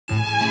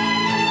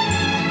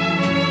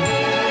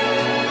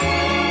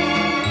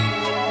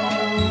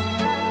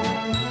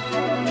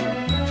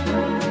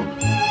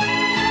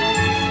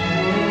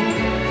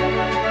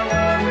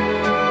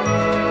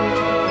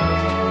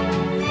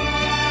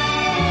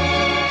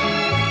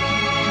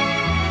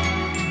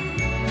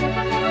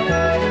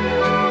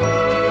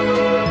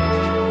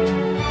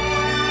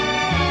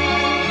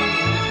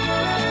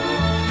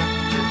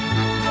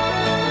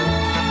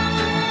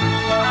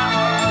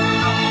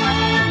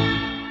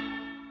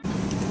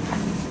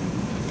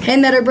Hey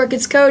Meadowbrook,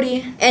 it's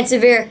Cody. And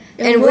Severe,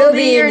 and we'll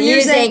be your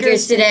news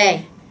anchors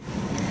today.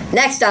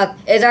 Next up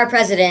is our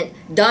president,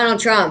 Donald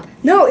Trump.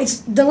 No,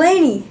 it's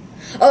Delaney.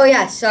 Oh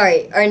yeah,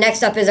 sorry. Our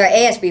next up is our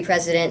ASB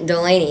president,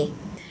 Delaney.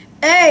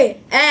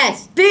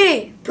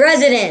 ASB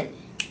president.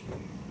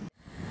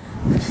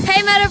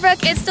 Hey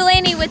Meadowbrook, it's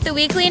Delaney with the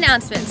weekly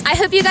announcements. I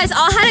hope you guys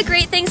all had a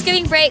great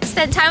Thanksgiving break,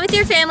 spent time with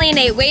your family, and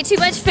ate way too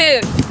much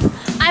food.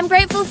 I'm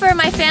grateful for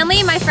my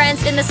family, my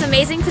friends, in this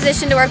amazing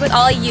position to work with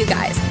all of you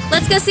guys.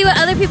 Let's go see what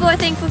other people are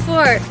thankful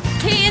for.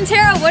 Kate and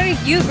Tara, what are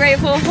you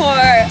grateful for?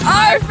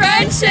 Our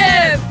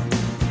friendship!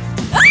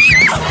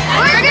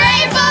 We're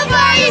grateful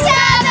for each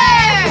other!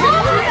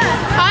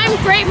 I'm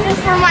grateful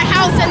for my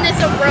house and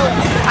this umbrella.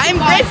 I'm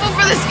grateful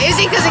for this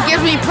Izzy because it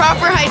gives me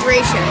proper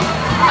hydration.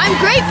 I'm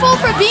grateful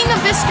for being a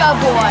Visca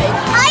boy.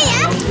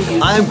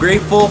 I'm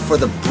grateful for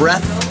the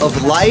breath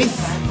of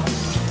life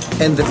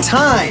and the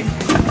time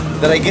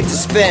that I get to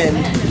spend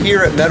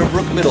here at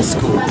Meadowbrook Middle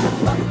School.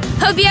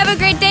 Hope you have a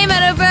great day,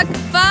 Meadowbrook.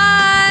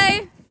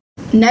 Bye!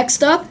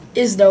 Next up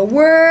is the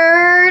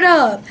Word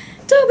Up.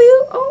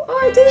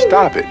 W-O-R-D.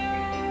 Stop it.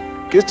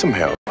 Get some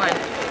help.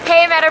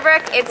 Hey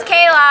Meadowbrook, it's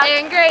Kayla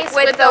And Grace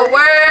with the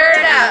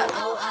Word Up.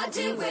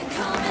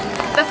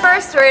 The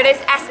first word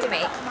is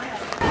estimate.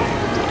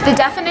 The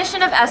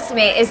definition of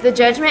estimate is the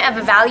judgment of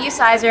a value,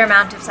 size, or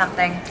amount of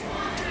something.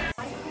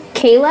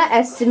 Kayla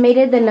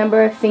estimated the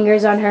number of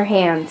fingers on her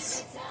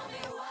hands.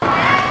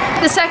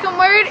 The second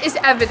word is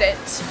evident.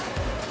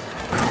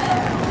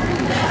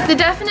 The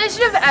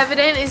definition of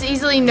evident is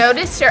easily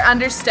noticed or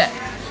understood.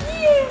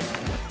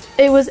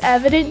 It was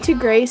evident to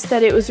Grace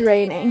that it was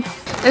raining.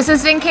 This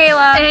has been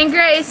Kayla And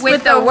Grace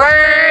with the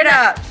Word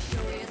Up.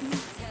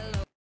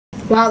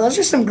 Wow, those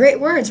are some great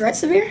words, right,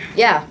 Severe?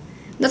 Yeah.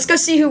 Let's go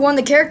see who won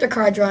the character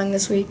card drawing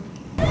this week.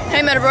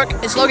 Hey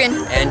Meadowbrook, it's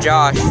Logan And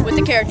Josh with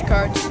the character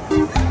cards.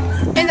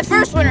 And the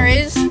first winner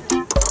is...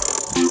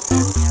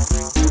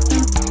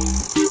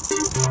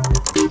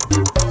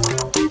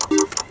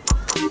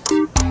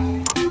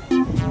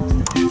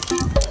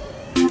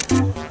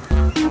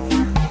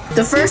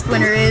 The first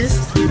winner is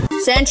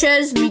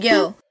Sanchez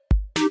Miguel.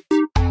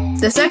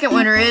 The second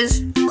winner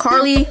is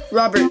Carly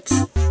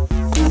Roberts.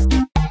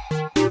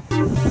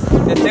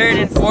 The third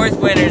and fourth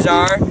winners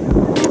are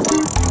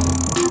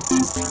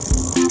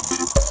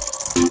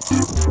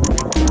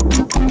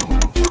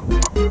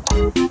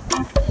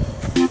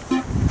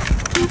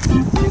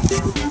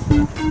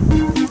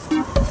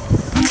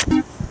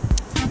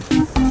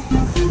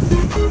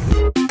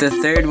The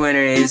third winner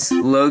is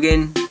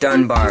Logan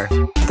Dunbar.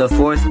 The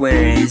fourth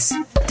winner is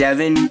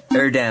Devin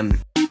Erdem.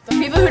 The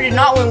people who did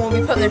not win will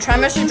be put in the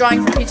trimester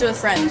drawing for Pizza with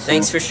Friends.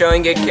 Thanks for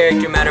showing good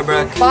character,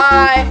 Meadowbrook.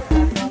 Bye!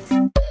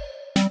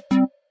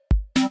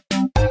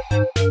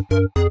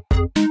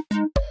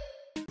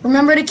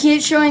 Remember to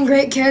keep showing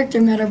great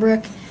character,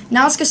 Meadowbrook.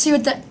 Now let's go see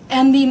what the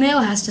MB Mail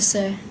has to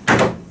say.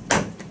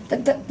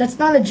 That's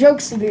not a joke,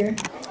 Severe.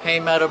 Hey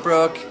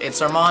Meadowbrook,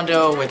 it's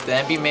Armando with the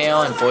MB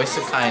Mail and Voice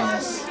of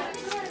Kindness.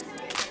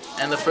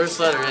 And the first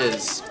letter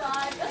is,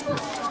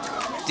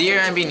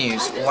 Dear MB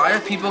News, why are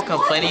people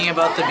complaining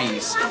about the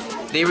bees?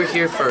 They were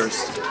here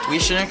first. We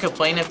shouldn't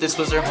complain if this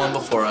was their home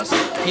before us.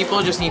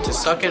 People just need to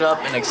suck it up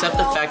and accept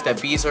the fact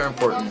that bees are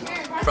important.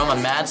 From a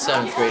mad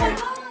 7th grader.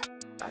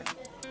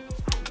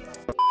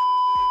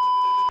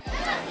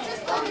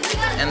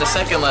 And the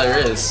second letter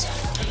is,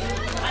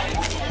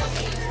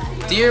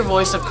 Dear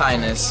Voice of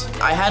Kindness,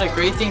 I had a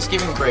great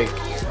Thanksgiving break.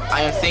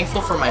 I am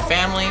thankful for my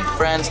family,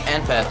 friends,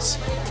 and pets.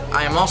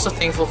 I am also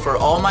thankful for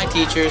all my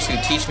teachers who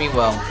teach me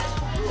well.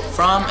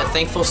 From a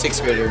thankful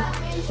 6th grader.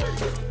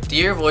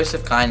 Dear Voice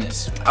of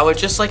Kindness, I would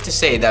just like to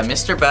say that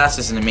Mr. Bass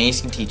is an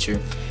amazing teacher.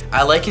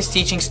 I like his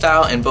teaching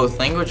style in both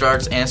language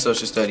arts and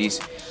social studies.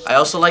 I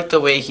also like the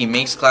way he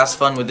makes class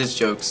fun with his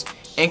jokes.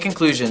 In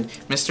conclusion,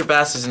 Mr.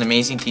 Bass is an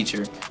amazing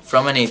teacher.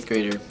 From an 8th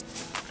grader.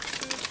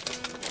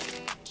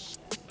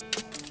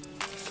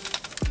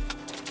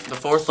 The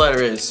fourth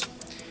letter is,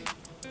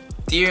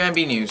 Dear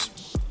MB News,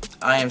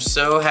 I am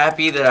so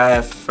happy that I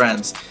have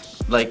friends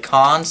like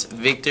Cons,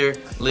 Victor,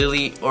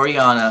 Lily,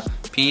 Oriana,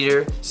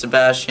 Peter,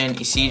 Sebastian,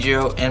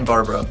 Isidro, and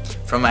Barbara.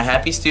 From a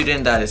happy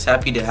student that is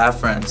happy to have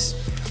friends.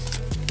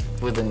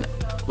 With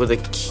a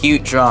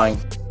cute drawing.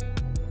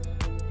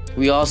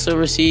 We also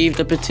received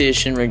a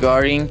petition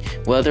regarding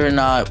whether or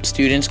not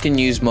students can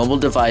use mobile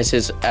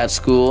devices at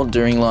school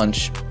during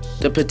lunch.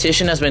 The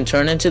petition has been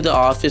turned into the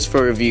office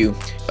for review.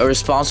 A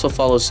response will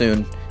follow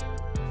soon.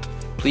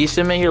 Please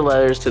submit your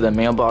letters to the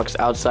mailbox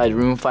outside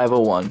room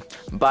 501.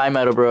 Bye,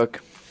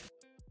 Meadowbrook.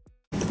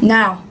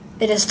 Now,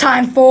 it is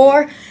time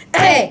for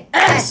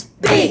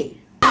ASB.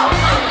 The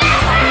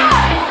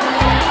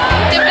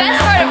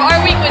best part of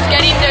our week was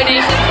getting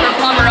donations for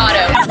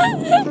Pomerado.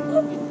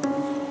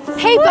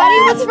 Hey buddy,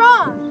 what's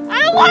wrong?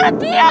 I don't want to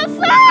be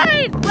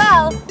outside!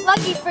 Well,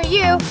 lucky for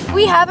you,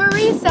 we have a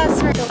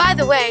recess room. By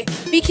the way,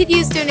 we could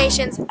use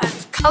donations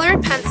of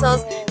colored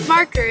pencils,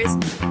 markers,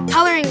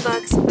 coloring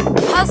books,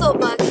 puzzle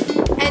books,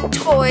 and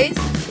toys,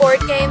 board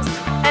games,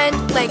 and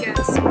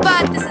Legos.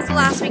 But this is the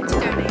last week to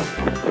donate.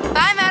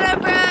 Bye,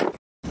 Meadowbrook!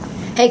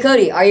 Hey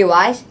Cody, are you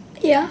wise?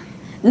 Yeah.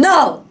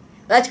 No!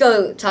 Let's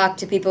go talk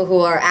to people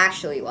who are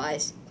actually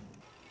wise.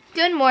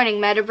 Good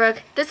morning,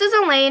 Meadowbrook. This is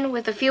Elaine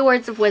with a few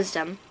words of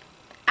wisdom.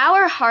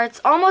 Our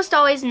hearts almost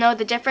always know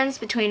the difference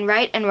between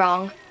right and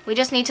wrong. We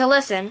just need to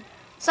listen.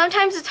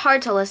 Sometimes it's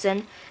hard to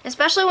listen,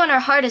 especially when our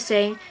heart is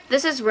saying,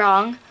 this is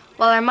wrong,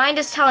 while our mind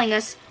is telling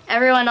us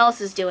everyone else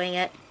is doing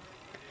it.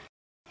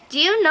 Do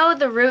you know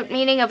the root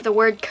meaning of the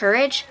word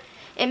courage?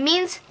 It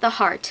means the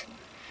heart.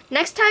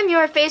 Next time you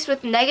are faced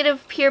with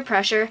negative peer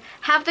pressure,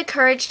 have the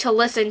courage to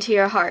listen to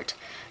your heart.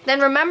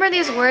 Then remember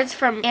these words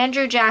from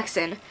Andrew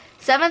Jackson,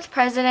 7th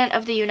President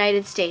of the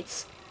United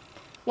States.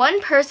 One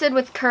person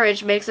with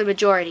courage makes a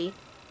majority.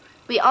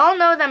 We all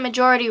know that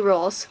majority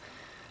rules.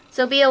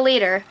 So be a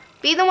leader.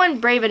 Be the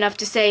one brave enough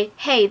to say,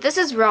 hey, this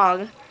is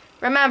wrong.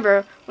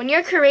 Remember, when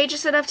you're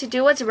courageous enough to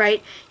do what's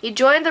right, you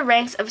join the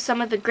ranks of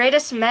some of the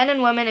greatest men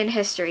and women in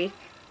history.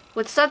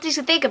 With something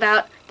to think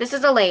about, this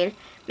is Elaine.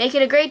 Make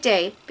it a great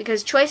day,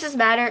 because choices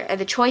matter and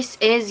the choice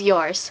is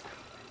yours.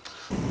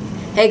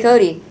 Hey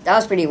Cody, that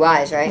was pretty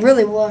wise, right? It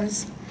really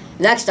was.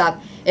 Next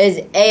up is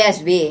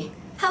ASB.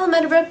 Hello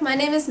Meadowbrook, my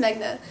name is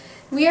Megna.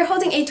 We are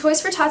holding a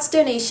Toys for Tots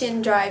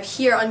donation drive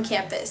here on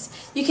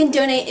campus. You can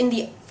donate in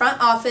the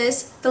front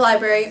office, the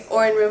library,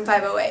 or in room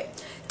 508.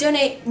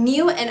 Donate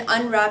new and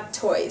unwrapped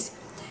toys.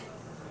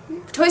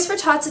 Toys for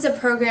Tots is a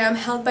program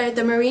held by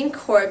the Marine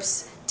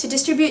Corps to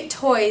distribute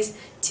toys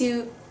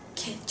to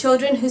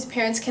children whose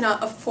parents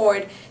cannot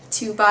afford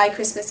to buy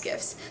Christmas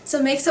gifts.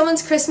 So make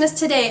someone's Christmas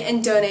today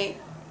and donate.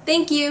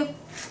 Thank you.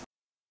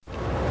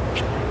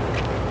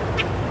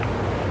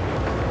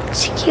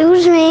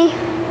 Excuse me.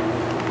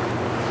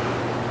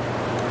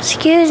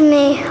 Excuse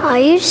me, are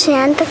you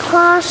Santa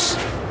Claus?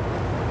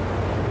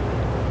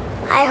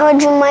 I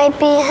heard you might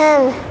be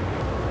him.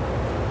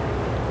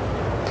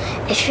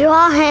 If you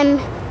are him,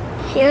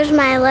 here's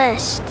my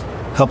list.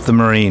 Help the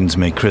Marines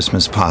make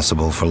Christmas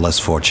possible for less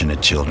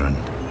fortunate children.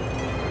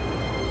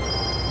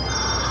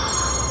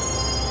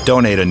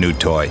 Donate a new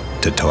toy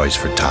to Toys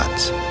for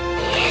Tots.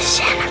 Here's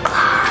Santa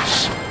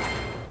Claus.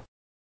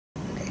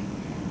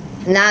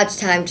 Now it's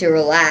time to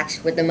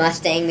relax with the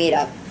Mustang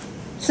meetup.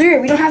 Sir,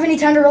 we don't have any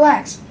time to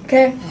relax,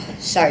 okay?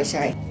 Sorry.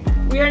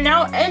 We are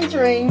now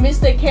entering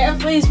Mr.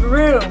 Carefully's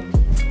room.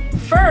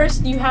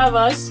 First, you have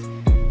us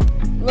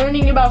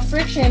learning about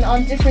friction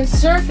on different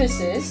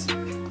surfaces.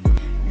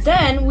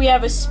 Then we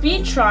have a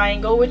speed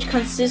triangle, which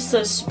consists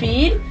of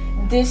speed,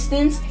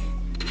 distance,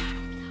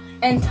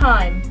 and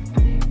time.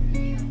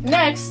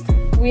 Next,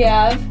 we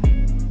have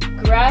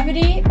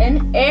gravity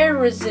and air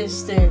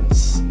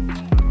resistance.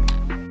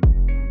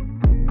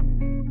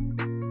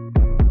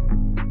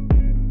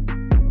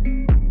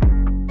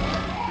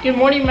 Good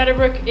morning,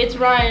 Meadowbrook. It's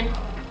Ryan.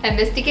 And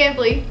Misty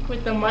Campley.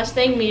 With the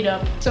Mustang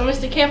Meetup. So,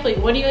 Mr. Campley,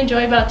 what do you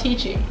enjoy about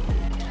teaching?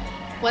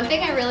 One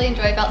thing I really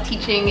enjoy about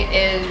teaching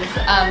is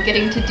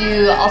getting to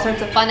do all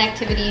sorts of fun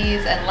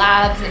activities and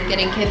labs and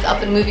getting kids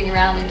up and moving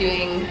around and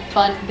doing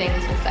fun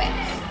things with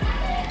science.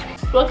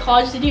 What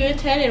college did you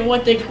attend and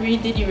what degree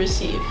did you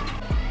receive?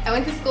 I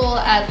went to school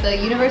at the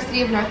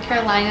University of North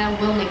Carolina,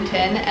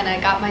 Wilmington, and I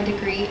got my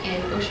degree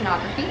in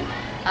oceanography.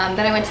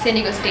 Then I went to San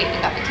Diego State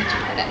and got my teaching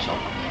credential.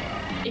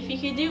 If you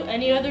could do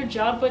any other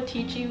job but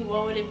teaching,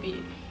 what would it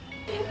be?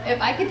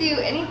 If I could do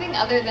anything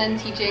other than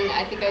teaching,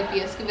 I think I'd be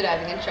a scuba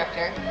diving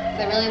instructor. So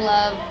I really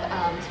love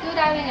scuba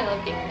diving, I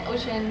love being in the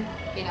ocean,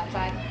 being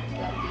outside, so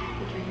that would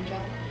be the dream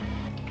job.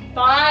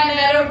 Bye,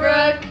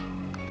 Meadowbrook!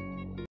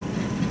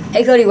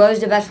 Hey Cody, what was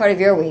the best part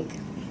of your week?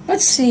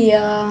 Let's see,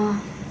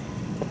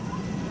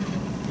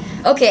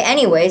 Okay,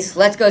 anyways,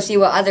 let's go see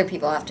what other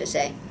people have to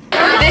say.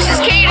 This is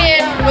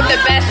Kaden with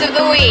the best of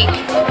the week.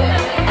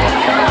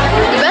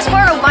 The best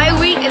part of my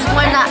week is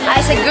when I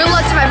said good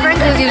luck to my friend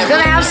because he was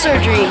going to have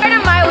surgery. Part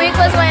of my week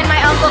was when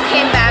my uncle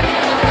came back.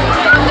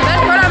 The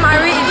best part of my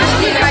week is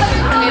just eating my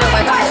tomato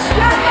wedges.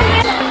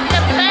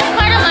 The best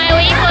part of my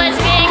week was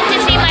getting to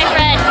see my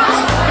friends.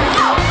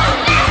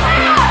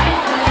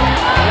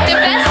 The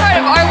best part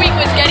of our week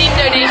was getting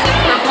donations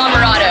from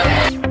Pomerado.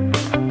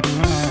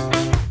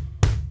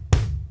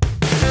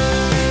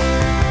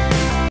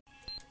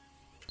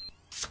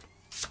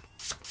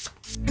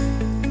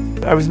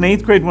 I was in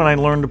 8th grade when I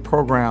learned to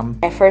program.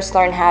 I first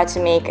learned how to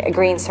make a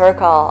green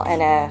circle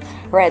and a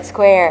red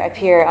square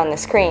appear on the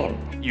screen.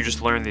 You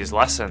just learn these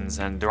lessons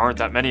and there aren't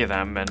that many of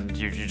them, and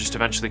you just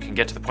eventually can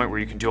get to the point where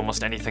you can do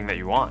almost anything that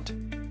you want.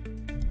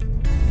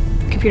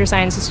 Computer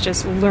science is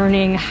just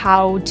learning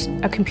how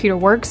a computer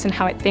works and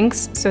how it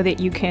thinks so that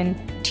you can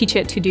teach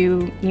it to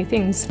do new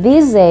things.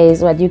 These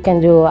days, what you can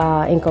do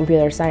in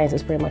computer science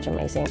is pretty much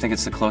amazing. I think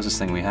it's the closest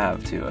thing we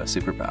have to a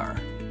superpower.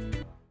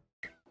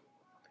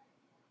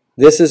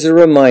 This is a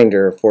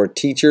reminder for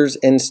teachers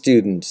and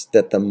students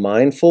that the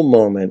mindful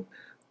moment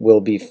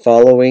will be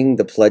following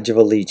the Pledge of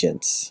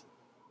Allegiance.